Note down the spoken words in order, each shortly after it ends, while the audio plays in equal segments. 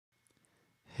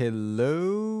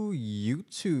Hello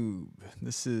YouTube,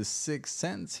 this is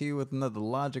SenZei here with another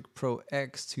Logic Pro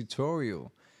X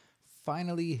tutorial.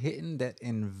 Finally hitting that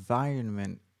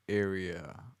environment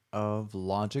area of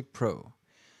Logic Pro.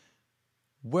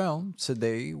 Well,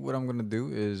 today what I'm going to do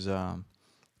is,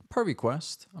 per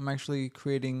request, I'm actually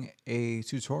creating a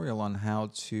tutorial on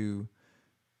how to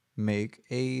make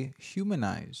a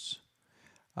Humanize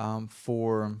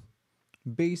for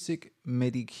basic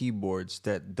MIDI keyboards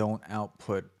that don't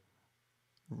output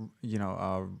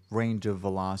a range of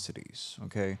velocities.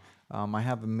 Okay, I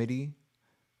have a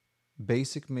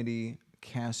basic MIDI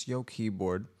Casio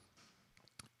keyboard,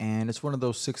 and it's one of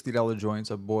those $60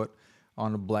 joints I bought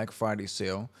on a Black Friday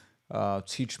sale.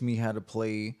 Teach me how to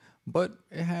play, but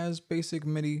it has basic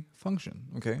MIDI function.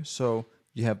 Okay, so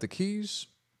you have the keys,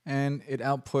 and it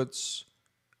outputs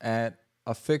at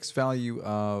a fixed value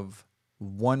of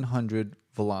 100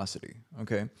 velocity.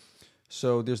 Okay,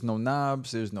 so there's no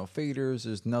knobs, there's no faders,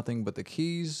 there's nothing but the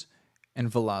keys and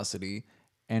velocity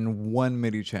and one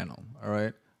MIDI channel. All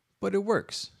right, but it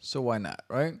works, so why not,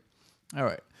 right? All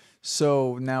right,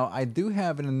 so now I do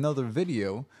have in another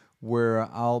video where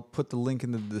I'll put the link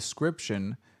in the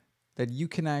description that you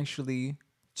can actually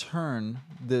turn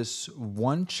this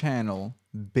one channel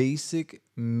basic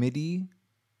MIDI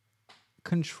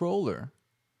controller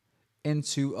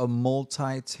into a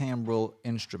multi-timbral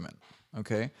instrument.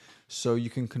 Okay, so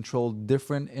you can control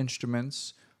different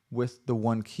instruments with the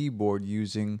one keyboard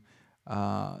using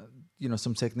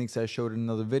some techniques I showed in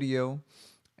another video,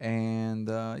 and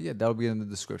yeah, that'll be in the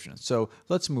description. So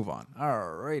let's move on.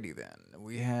 Alrighty then,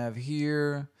 we have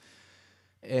here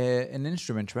an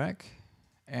instrument track,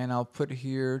 and I'll put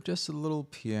here just a little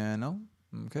piano.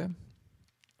 Okay,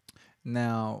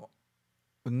 now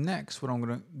next what I'm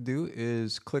going to do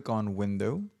is click on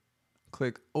Window,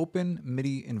 click Open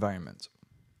MIDI Environment.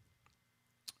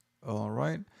 All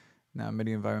right, now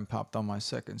MIDI environment popped on my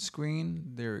second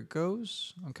screen. There it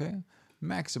goes. Okay,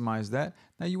 maximize that.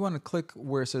 Now you want to click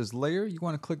where it says Layer. You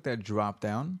want to click that drop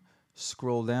down,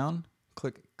 scroll down,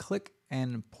 click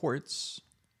and Ports.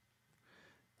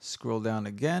 Scroll down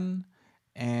again,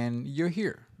 and you're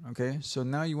here. Okay, so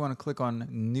now you want to click on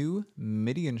New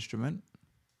MIDI Instrument.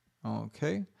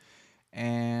 Okay,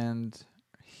 and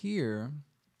here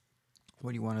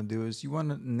what you want to do is you want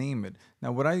to name it.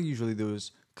 Now what I usually do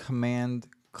is Command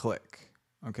click,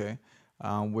 okay,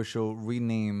 which will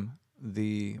rename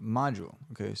the module.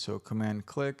 Okay, so Command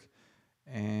click,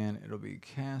 and it'll be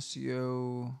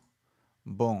Casio.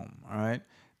 Boom. All right,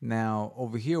 now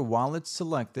over here, while it's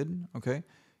selected, okay,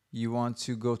 you want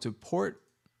to go to Port,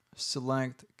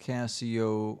 select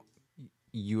Casio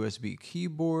USB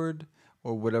keyboard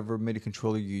or whatever MIDI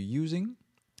controller you're using,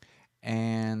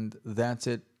 and that's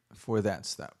it for that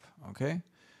step. Okay,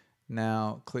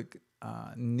 now click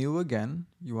New again.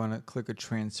 You want to click a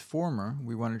transformer.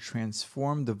 We want to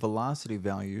transform the velocity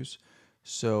values,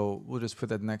 so we'll just put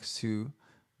that next to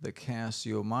the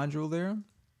Casio module there.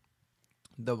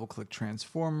 Double click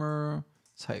transformer,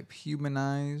 type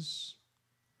Humanize.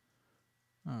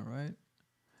 All right,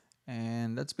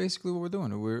 and that's basically what we're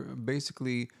doing. We're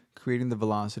basically creating the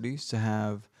velocities to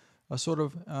have a sort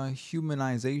of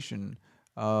humanization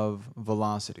of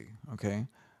velocity. Okay,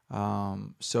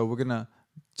 so we're gonna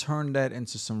turn that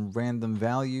into some random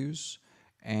values,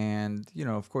 and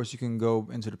of course you can go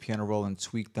into the piano roll and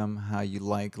tweak them how you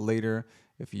like later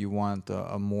if you want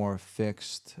a more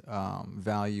fixed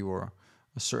value or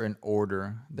a certain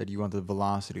order that you want the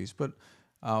velocities. But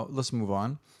let's move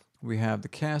on. We have the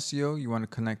Casio. You want to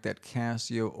connect that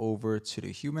Casio over to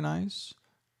the Humanize.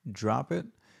 Drop it.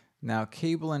 Now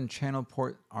cable and channel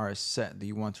port are set. Do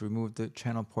you want to remove the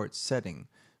channel port setting?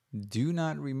 Do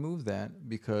not remove that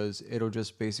because it'll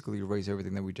just basically erase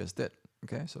everything that we just did.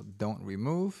 Okay, so don't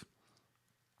remove.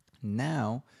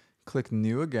 Now click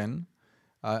New again.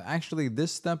 Actually,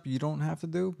 this step you don't have to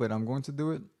do, but I'm going to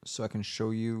do it so I can show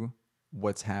you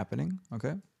what's happening.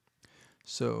 Okay,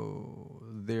 so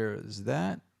there's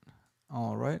that.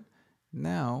 All right,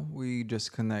 now we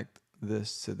just connect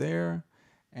this to there,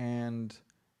 and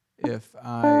if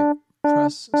I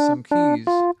press some keys,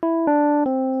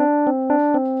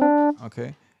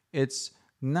 okay, it's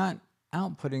not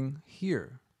outputting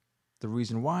here. The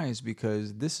reason why is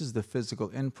because this is the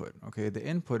physical input. Okay, the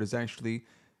input is actually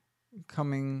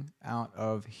coming out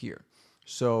of here.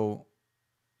 So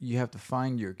you have to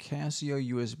find your Casio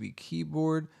USB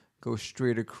keyboard, go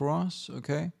straight across,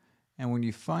 okay? And when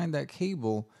you find that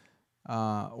cable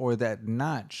or that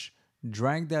notch,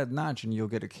 drag that notch and you'll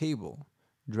get a cable.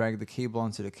 Drag the cable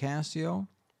onto the Casio,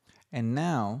 and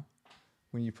now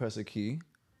when you press a key,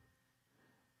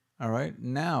 all right,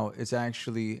 now it's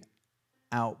actually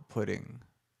outputting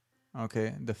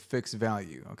okay, the fixed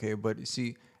value, okay? But you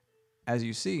see, as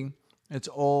you see, it's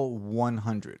all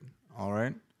 100, all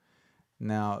right?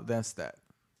 Now, that's that.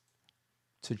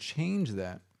 To change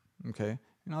that, okay,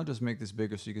 and I'll just make this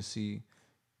bigger so you can see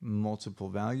multiple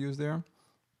values there.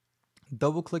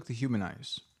 Double click the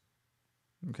Humanize,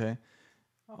 okay?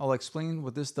 I'll explain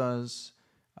what this does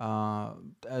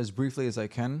as briefly as I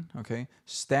can, okay?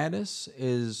 Status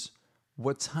is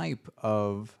what type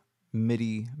of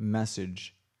MIDI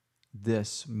message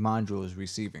this module is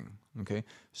receiving, okay?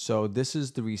 So this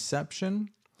is the reception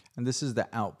and this is the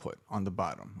output on the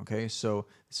bottom, okay? So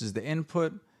this is the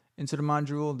input into the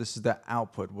module. This is the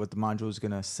output, what the module is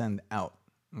gonna send out,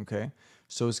 okay?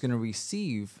 So it's gonna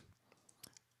receive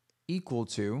equal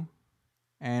to,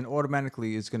 and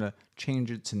automatically it's gonna change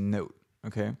it to note,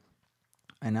 okay?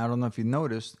 And I don't know if you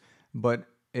noticed, but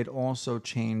it also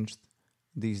changed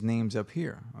these names up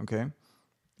here, okay?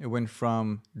 It went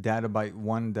from data byte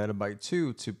 1, data byte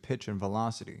 2 to pitch and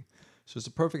velocity. So it's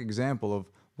a perfect example of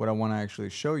what I want to actually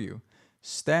show you.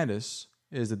 Status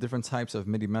is the different types of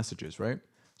MIDI messages, right?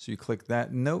 So you click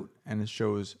that note and it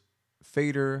shows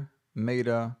fader,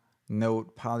 meta,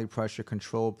 note, poly pressure,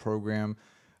 control, program,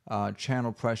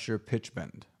 channel pressure, pitch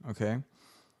bend, okay?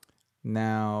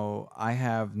 Now I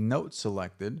have note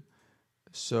selected.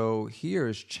 So here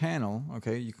is channel,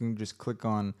 okay? You can just click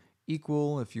on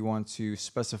equal if you want to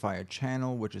specify a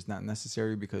channel, which is not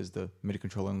necessary because the MIDI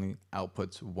controller only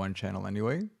outputs one channel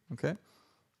anyway, okay?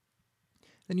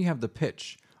 Then you have the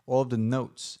pitch, all of the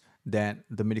notes that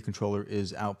the MIDI controller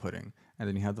is outputting. And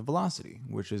then you have the velocity,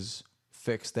 which is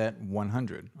fixed at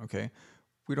 100, okay?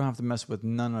 We don't have to mess with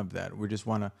none of that. We just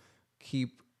want to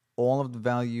keep all of the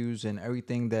values and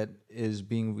everything that is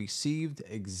being received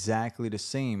exactly the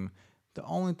same. The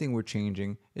only thing we're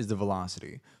changing is the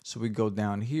velocity. So we go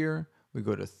down here, we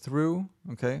go to through,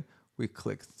 okay? We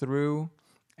click through,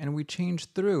 and we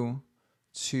change through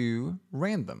to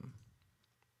random,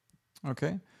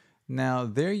 okay? Now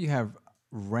there you have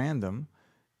random.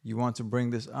 You want to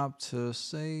bring this up to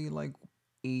say like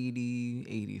 80,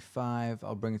 85.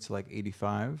 I'll bring it to like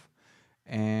 85.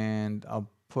 And I'll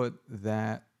put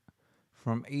that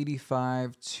from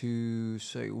 85 to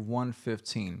say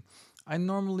 115. I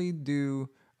normally do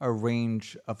a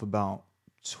range of about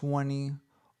 20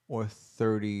 or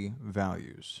 30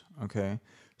 values, okay?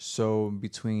 So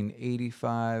between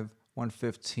 85,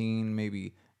 115,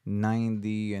 maybe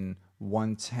 90 and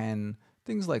 110,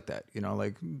 things like that, you know,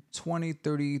 like 20,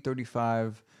 30,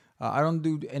 35. I don't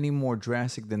do any more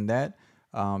drastic than that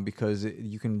because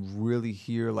you can really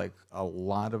hear like a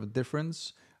lot of a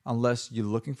difference. Unless you're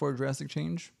looking for a drastic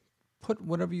change, put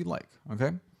whatever you like,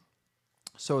 okay?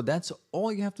 So that's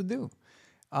all you have to do.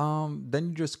 Then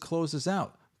you just close this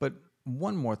out. But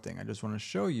one more thing I just want to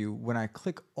show you. When I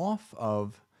click off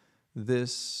of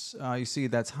this, you see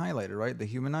that's highlighted, right? The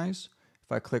Humanize.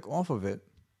 If I click off of it,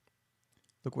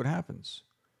 look what happens.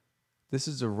 This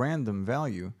is a random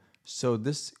value. So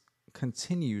this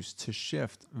continues to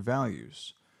shift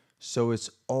values. So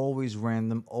it's always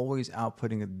random, always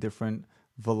outputting a different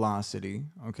velocity,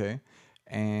 okay?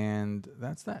 And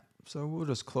that's that. So we'll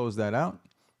just close that out.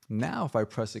 Now if I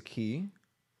press a key,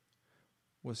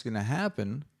 what's gonna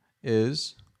happen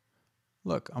is,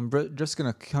 look, I'm just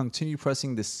gonna continue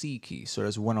pressing the C key. So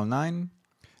that's 109,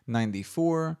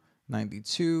 94,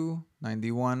 92,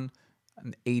 91,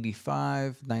 and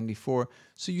 85, 94.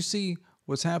 So you see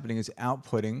what's happening is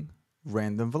outputting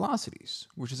random velocities,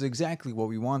 which is exactly what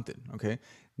we wanted, okay?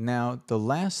 Now the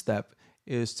last step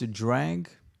is to drag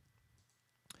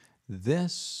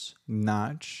this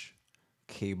notch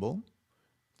cable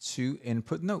to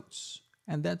input notes.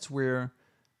 And that's where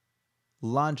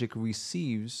Logic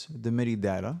receives the MIDI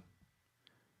data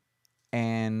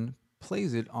and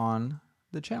plays it on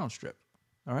the channel strip.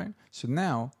 All right. So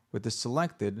now with this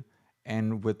selected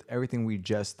and with everything we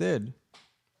just did,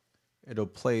 it'll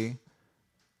play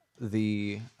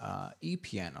the E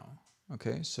piano.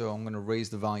 Okay. So I'm going to raise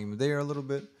the volume there a little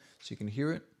bit so you can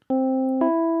hear it.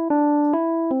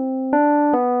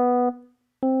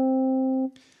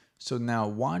 So now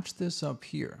watch this up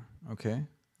here, okay?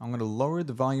 I'm going to lower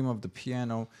the volume of the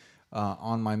piano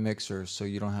on my mixer so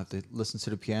you don't have to listen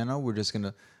to the piano. We're just going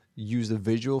to use the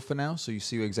visual for now so you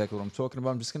see exactly what I'm talking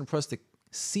about. I'm just going to press the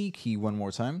C key one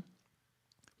more time.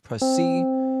 Press C.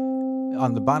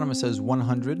 On the bottom it says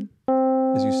 100,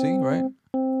 as you see, right?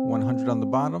 100 on the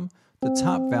bottom. The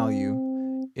top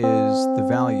value is the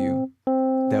value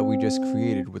that we just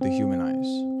created with the Humanize,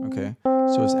 okay?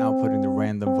 So it's outputting the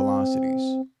random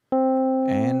velocities.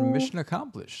 And mission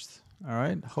accomplished. All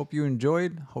right. Hope you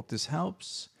enjoyed. Hope this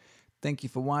helps. Thank you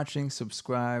for watching.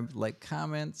 Subscribe, like,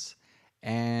 comments,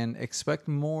 and expect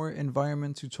more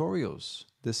environment tutorials.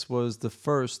 This was the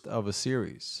first of a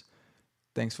series.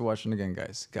 Thanks for watching again,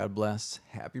 guys. God bless.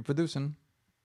 Happy producing.